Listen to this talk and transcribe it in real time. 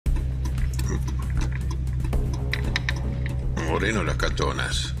Moreno, las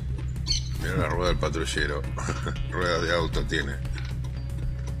catonas. Mira la rueda del patrullero. Ruedas de auto tiene.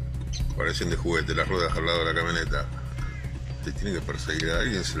 Parecen de juguete las ruedas al lado de la camioneta. Te tiene que perseguir a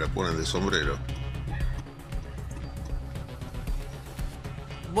alguien, se la ponen de sombrero.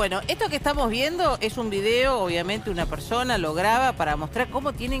 Bueno, esto que estamos viendo es un video, obviamente una persona lo graba para mostrar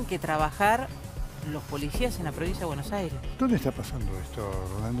cómo tienen que trabajar los policías en la provincia de Buenos Aires. ¿Dónde está pasando esto,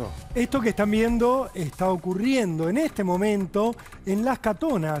 Rolando? Esto que están viendo está ocurriendo en este momento en Las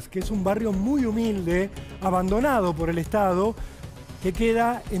Catonas, que es un barrio muy humilde, abandonado por el Estado, que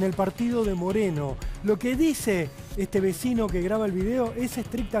queda en el partido de Moreno. Lo que dice este vecino que graba el video es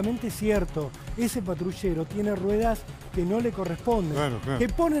estrictamente cierto. Ese patrullero tiene ruedas que no le corresponden, claro. que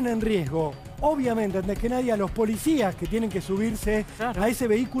ponen en riesgo, obviamente, antes que nadie, a los policías que tienen que subirse a ese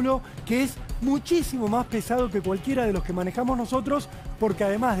vehículo que es muchísimo más pesado que cualquiera de los que manejamos nosotros, porque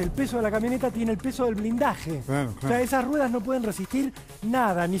además del peso de la camioneta tiene el peso del blindaje. Claro. O sea, esas ruedas no pueden resistir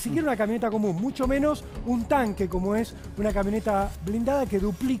nada, ni siquiera una camioneta común, mucho menos un tanque como es una camioneta blindada que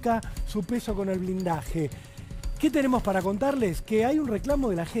duplica su peso con el blindaje. ¿Qué tenemos para contarles? Que hay un reclamo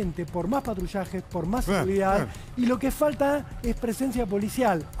de la gente por más patrullajes, por más seguridad, y lo que falta es presencia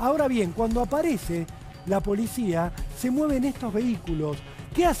policial. Ahora bien, cuando aparece la policía, se mueven estos vehículos.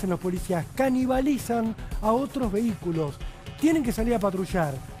 ¿Qué hacen los policías? Canibalizan a otros vehículos. Tienen que salir a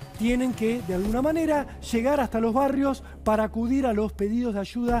patrullar. Tienen que, de alguna manera, llegar hasta los barrios para acudir a los pedidos de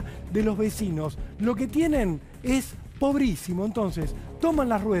ayuda de los vecinos. Lo que tienen es pobrísimo. Entonces, toman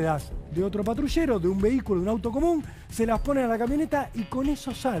las ruedas de otro patrullero, de un vehículo, de un auto común, se las ponen a la camioneta y con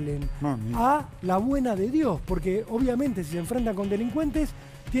eso salen a la buena de Dios, porque obviamente si se enfrentan con delincuentes,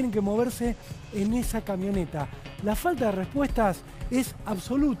 tienen que moverse en esa camioneta. La falta de respuestas es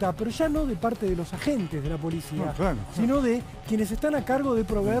absoluta, pero ya no de parte de los agentes de la policía, sino de quienes están a cargo de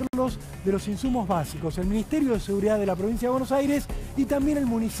proveerlos de los insumos básicos, el Ministerio de Seguridad de la Provincia de Buenos Aires y también el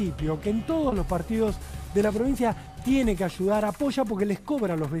municipio, que en todos los partidos de la provincia tiene que ayudar, apoya porque les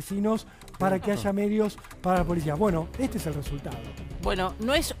cobra a los vecinos para que haya medios para la policía. Bueno, este es el resultado. Bueno,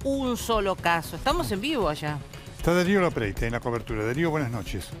 no es un solo caso, estamos en vivo allá. Está Darío Lapreite en la cobertura. Darío, buenas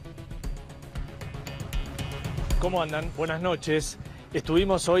noches. ¿Cómo andan? Buenas noches.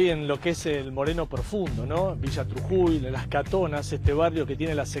 Estuvimos hoy en lo que es el Moreno Profundo, ¿no? Villa Trujillo, en Las Catonas, este barrio que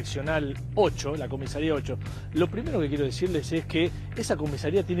tiene la seccional 8, la comisaría 8. Lo primero que quiero decirles es que esa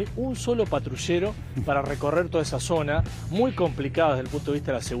comisaría tiene un solo patrullero para recorrer toda esa zona, muy complicada desde el punto de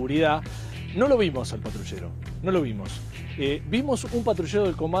vista de la seguridad. No lo vimos al patrullero, no lo vimos. Vimos un patrullero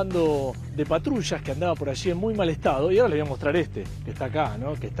del comando de patrullas que andaba por allí en muy mal estado y ahora les voy a mostrar este, que está acá,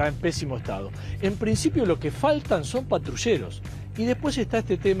 ¿no? Que está en pésimo estado. En principio lo que faltan son patrulleros. Y después está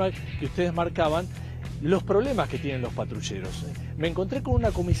este tema que ustedes marcaban, los problemas que tienen los patrulleros. Me encontré con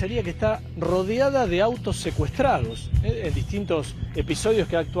una comisaría que está rodeada de autos secuestrados, en distintos episodios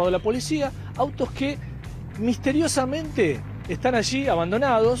que ha actuado la policía, autos que misteriosamente están allí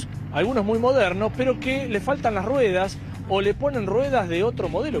abandonados, algunos muy modernos, pero que le faltan las ruedas o le ponen ruedas de otro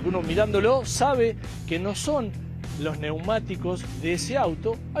modelo, que uno mirándolo sabe que no son los neumáticos de ese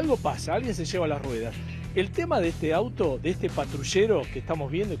auto. Algo pasa, alguien se lleva las ruedas. El tema de este auto, de este patrullero que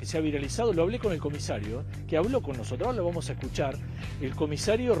estamos viendo, que se ha viralizado, lo hablé con el comisario, que habló con nosotros, ahora lo vamos a escuchar. El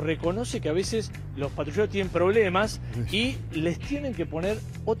comisario reconoce que a veces los patrulleros tienen problemas y les tienen que poner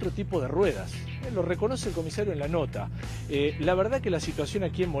otro tipo de ruedas. Lo reconoce el comisario en la nota. La verdad que la situación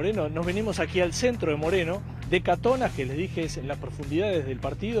aquí en Moreno, nos venimos aquí al centro de Moreno, de Catonas, que les dije es en las profundidades del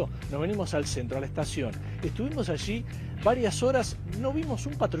partido, nos venimos al centro, a la estación. Estuvimos allí varias horas, no vimos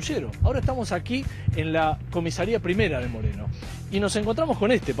un patrullero. Ahora estamos aquí en la comisaría primera de Moreno y nos encontramos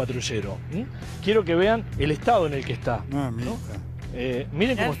con este patrullero. Quiero que vean el estado en el que está, ¿no?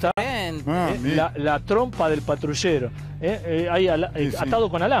 Miren cómo está la trompa del patrullero, ahí atado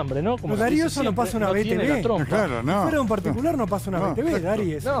con alambre, ¿no? Como Darío, eso no pasa una BTV. Claro, no. Si fuera un particular no pasa una BTV,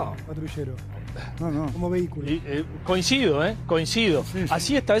 Darío, eso, patrullero. No. Como vehículo. Coincido. Sí.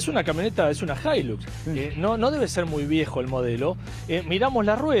 Así está, es una camioneta, es una Hilux. No debe ser muy viejo el modelo. Miramos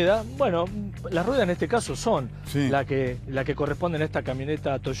la rueda, bueno, las ruedas en este caso son la que corresponden a esta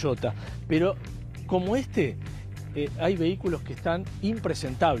camioneta Toyota. Pero como hay vehículos que están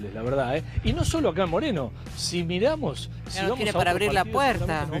impresentables, la verdad, Y no solo acá en Moreno. Si miramos... Ya no tiene para abrir la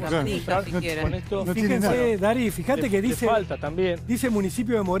puerta. Fíjense, Dari, fíjate que dice... falta también. Dice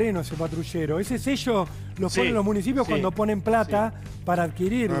municipio de Moreno ese patrullero. Ese sello los Sí, ponen los municipios sí, cuando ponen plata para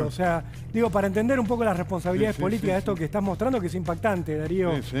adquirirlo. Claro. O sea, digo, para entender un poco las responsabilidades Sí, sí, políticas sí, de esto sí. que estás mostrando, que es impactante,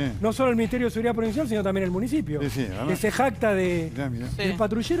 Darío. Sí, sí. No solo el Ministerio de Seguridad Provincial, sino también el municipio, Sí, sí, además. que se jacta Mirá. del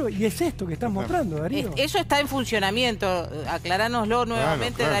patrullero, y es esto que estás mostrando, Darío. Eso está en funcionamiento, aclaránoslo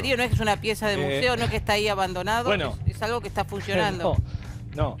nuevamente, claro. Darío, no es que es una pieza de museo, no es que está ahí abandonado, bueno. es algo que está funcionando.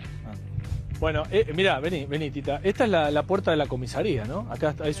 No. Bueno, mirá, vení, Tita. Esta es la puerta de la comisaría, ¿no?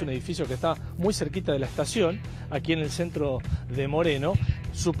 Acá es un edificio que está muy cerquita de la estación, aquí en el centro de Moreno.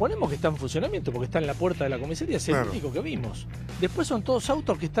 Suponemos que está en funcionamiento porque está en la puerta de la comisaría, es el Claro. único que vimos. Después son todos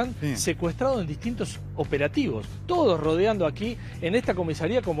autos que están Sí. secuestrados en distintos operativos, todos rodeando aquí en esta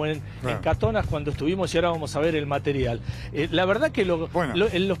comisaría como en Catonas cuando estuvimos, y ahora vamos a ver el material. La verdad que los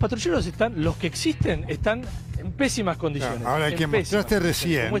patrulleros los que existen, están en pésimas condiciones. Claro, ahora el que mostraste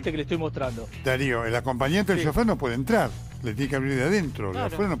recién, como este que le estoy mostrando. Darío, el acompañante del chofer no puede entrar. Le tiene que abrir de adentro, Claro.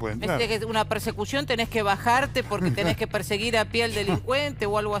 de afuera no puede entrar. Es que una persecución tenés que bajarte porque tenés que perseguir a pie al delincuente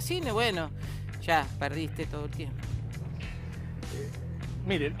o algo así, bueno, ya perdiste todo el tiempo.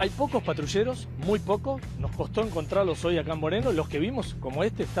 Miren, hay pocos patrulleros, muy pocos, nos costó encontrarlos hoy acá en Moreno, los que vimos como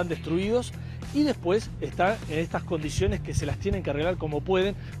este están destruidos y después están en estas condiciones que se las tienen que arreglar como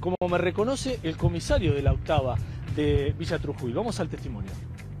pueden, como me reconoce el comisario de la octava de Villa Trujillo. Vamos al testimonio.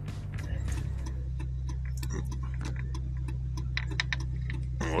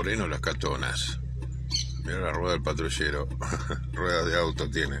 Moreno, las Catonas. Mira la rueda del patrullero. Ruedas de auto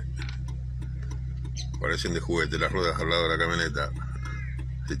tiene. Parecen de juguete las ruedas al lado de la camioneta.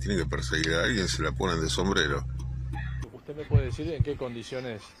 Si tienen que perseguir a alguien, se la ponen de sombrero. ¿Usted me puede decir en qué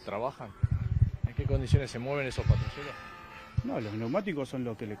condiciones trabajan? ¿En qué condiciones se mueven esos patrulleros? No, los neumáticos son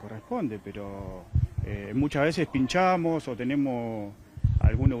lo que le corresponde, pero muchas veces pinchamos o tenemos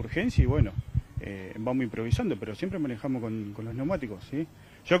alguna urgencia y bueno, vamos improvisando, pero siempre manejamos con los neumáticos, ¿sí?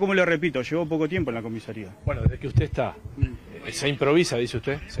 Yo, como le repito, llevo poco tiempo en la comisaría. Bueno, desde que usted está, ¿se improvisa, dice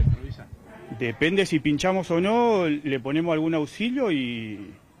usted? ¿Se improvisa? Depende si pinchamos o no, le ponemos algún auxilio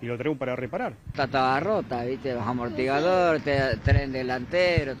y lo traemos para reparar. Está toda rota, ¿viste? Los amortiguadores, tren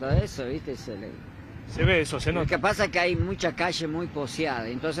delantero, todo eso, ¿viste? Se ve eso, se Lo nota. que pasa es que hay mucha calle muy poseada,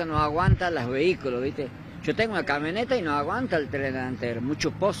 entonces no aguantan los vehículos, ¿viste? Yo tengo una camioneta y no aguanta el tren delantero,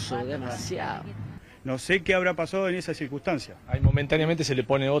 mucho pozo, demasiado. No sé qué habrá pasado en esa circunstancia. Ahí momentáneamente se le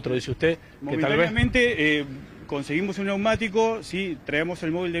pone otro, dice usted, que tal vez... Momentáneamente conseguimos un neumático, sí, traemos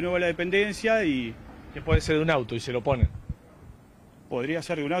el móvil de nuevo a la dependencia y... Que puede ser de un auto y se lo ponen. Podría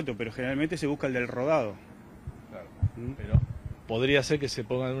ser de un auto, pero generalmente se busca el del rodado. Claro. Pero podría ser que se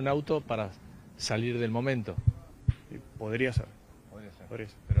pongan en un auto para salir del momento. Podría ser. Podría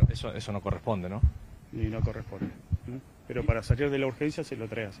ser. Pero eso no corresponde, ¿no? Y no corresponde. Pero para salir de la urgencia se lo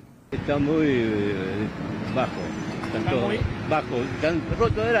trae así. Está muy bajo, están todos muy bajo, están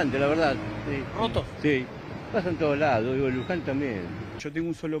rotos adelante, la verdad. Sí. ¿Rotos? Sí, pasan todos lados, digo, el Luján también. Yo tengo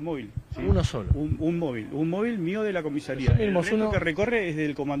un solo móvil. ¿sí? Uno solo. Un móvil mío de la comisaría. Nosotros El vimos resto uno- que recorre es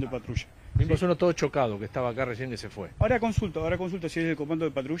del comando de patrulla. Vimos uno todo chocado que estaba acá recién que se fue. Ahora consulto si es del comando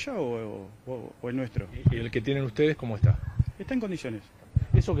de patrulla o el nuestro. ¿Y el que tienen ustedes cómo está? Está en condiciones.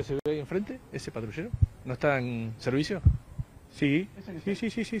 ¿Eso que se ve ahí enfrente, ese patrullero, no está en servicio? Sí,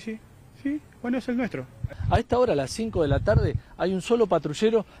 sí, bueno, es el nuestro. A esta hora, a las 5 de la tarde, hay un solo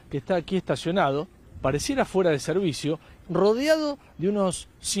patrullero que está aquí estacionado, pareciera fuera de servicio, rodeado de unos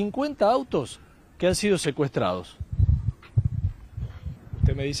 50 autos que han sido secuestrados.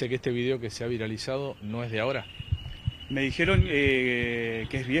 Usted me dice que este video que se ha viralizado no es de ahora. Me dijeron que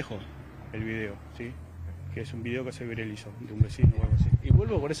es viejo el video, ¿sí? Que es un video que se viralizó de un vecino o algo así. Y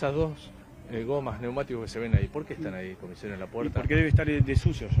vuelvo con esas dos gomas, neumáticos que se ven ahí. ¿Por qué están ahí, comisario, en la ¿Y puerta? por qué debe estar de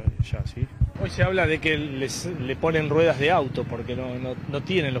sucio ya, sí? Hoy se habla de que le ponen ruedas de auto porque no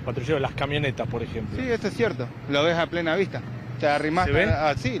tienen los patrulleros las camionetas, por ejemplo. Sí, eso es cierto, lo ves a plena vista. Te arrimás, ¿Se ven?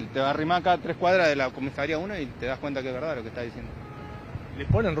 sí, te arrimás acá a 3 cuadras de la comisaría 1 y te das cuenta que es verdad lo que está diciendo. ¿Le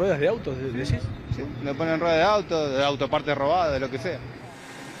ponen ruedas de auto, decís? Sí, le ponen rueda de autopartes robadas, de lo que sea.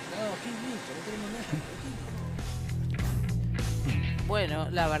 Bueno,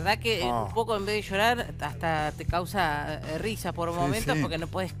 la verdad que un poco en vez de llorar, hasta te causa risa por momentos, sí. porque no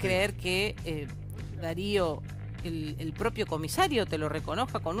puedes creer que Darío, el propio comisario, te lo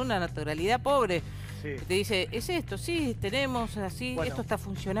reconozca con una naturalidad pobre. Sí. Te dice, es esto, sí, tenemos así, Bueno. esto está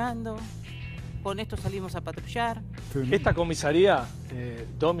funcionando, con esto salimos a patrullar. Esta comisaría,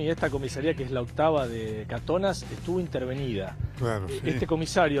 Domi, esta comisaría que es la octava de Catonas, estuvo intervenida. Claro, sí. Este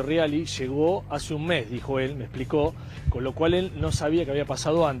comisario, Reali, llegó hace un mes, dijo él, me explicó, con lo cual él no sabía que había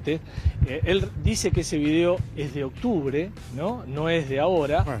pasado antes. Él dice que ese video es de octubre, ¿no? No es de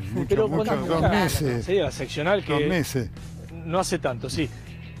ahora. Bueno, pero mucho, contame, 2 meses. Sí, la seccional que 2 meses. no hace tanto, sí.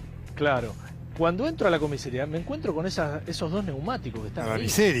 Claro. Cuando entro a la comisaría me encuentro con esos dos neumáticos que están La ahí.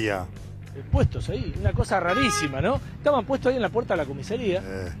 miseria. Puestos ahí, una cosa rarísima, ¿no? Estaban puestos ahí en la puerta de la comisaría.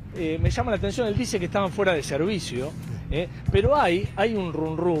 Me llama la atención, él dice que estaban fuera de servicio, pero hay un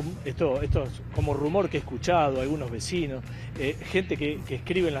rum, esto es como rumor que he escuchado, algunos vecinos, gente que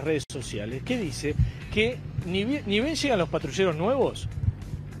escribe en las redes sociales, que dice que ni bien llegan los patrulleros nuevos,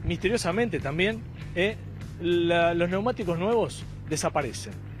 misteriosamente también, los neumáticos nuevos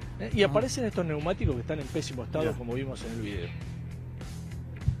desaparecen. Y aparecen estos neumáticos que están en pésimo estado, como vimos en el video.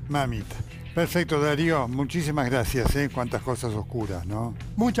 Mamita. Perfecto, Darío. Muchísimas gracias. Cuántas cosas oscuras, ¿no?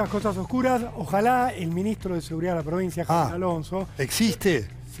 Muchas cosas oscuras. Ojalá el ministro de Seguridad de la provincia, Juan Alonso... ¿Existe?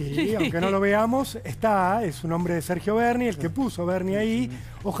 Sí, aunque no lo veamos, es un hombre de Sergio Berni, el que puso Berni ahí.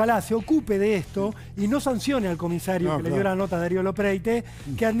 Ojalá se ocupe de esto y no sancione al comisario que le dio la nota a Darío Lopreite,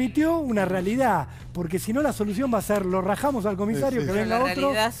 que admitió una realidad, porque si no la solución va a ser, lo rajamos al comisario, que venga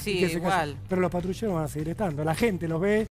otro. Realidad, sí, y que se igual. Pero los patrulleros van a seguir estando, la gente los ve